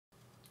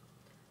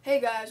Hey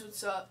guys,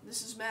 what's up?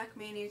 This is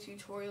Mania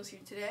Tutorials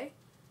here today,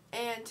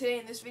 and today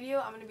in this video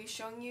I'm going to be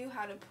showing you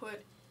how to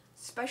put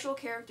special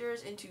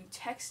characters into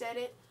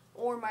TextEdit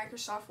or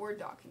Microsoft Word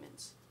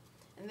documents.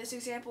 In this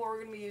example we're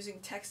going to be using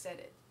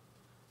TextEdit.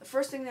 The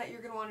first thing that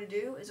you're going to want to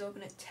do is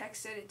open a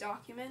TextEdit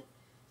document,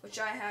 which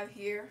I have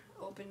here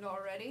opened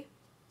already.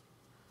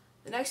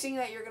 The next thing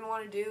that you're going to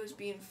want to do is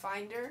be in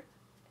Finder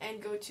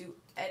and go to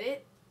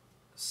Edit,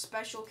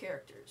 Special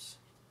Characters.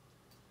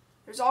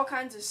 There's all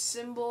kinds of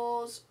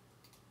symbols,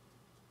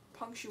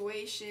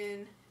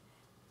 punctuation,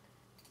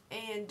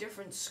 and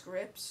different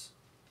scripts.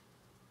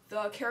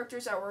 The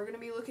characters that we're going to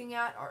be looking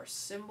at are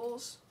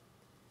symbols,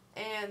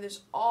 and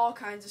there's all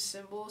kinds of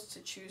symbols to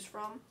choose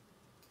from.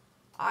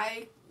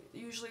 I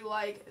usually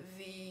like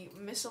the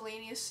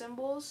miscellaneous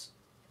symbols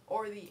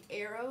or the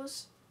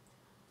arrows.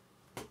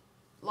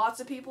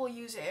 Lots of people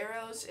use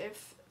arrows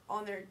if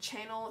on their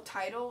channel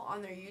title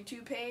on their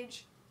YouTube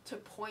page to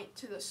point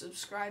to the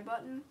subscribe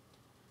button.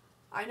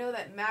 I know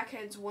that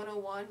MacHeads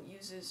 101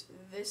 uses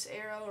this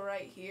arrow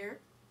right here.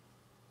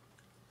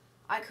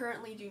 I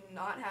currently do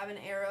not have an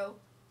arrow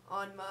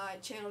on my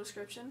channel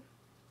description.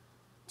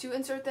 To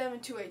insert them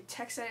into a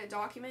TextEdit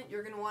document,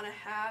 you're going to want to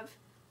have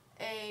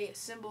a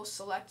symbol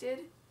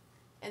selected.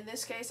 In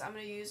this case, I'm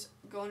going to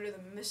go under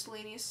the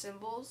miscellaneous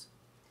symbols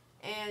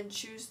and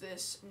choose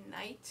this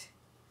knight.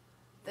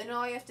 Then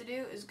all you have to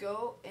do is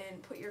go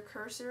and put your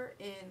cursor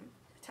in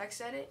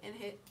TextEdit and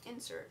hit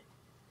insert.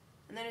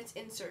 And then it's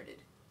inserted.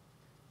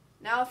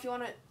 Now if you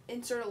want to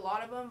insert a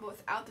lot of them but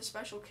without the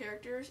special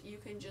characters, you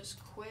can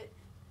just quit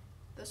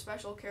the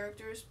special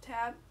characters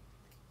tab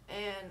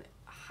and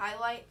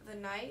highlight the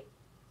knight,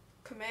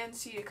 Command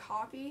C to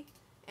copy,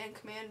 and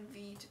Command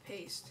V to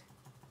paste.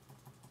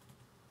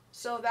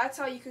 So that's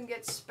how you can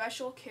get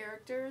special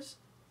characters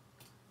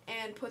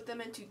and put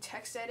them into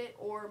TextEdit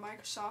or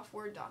Microsoft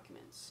Word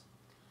documents.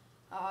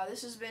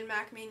 This has been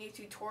Mania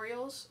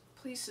Tutorials.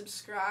 Please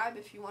subscribe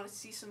if you want to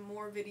see some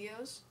more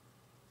videos,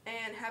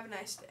 and have a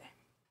nice day.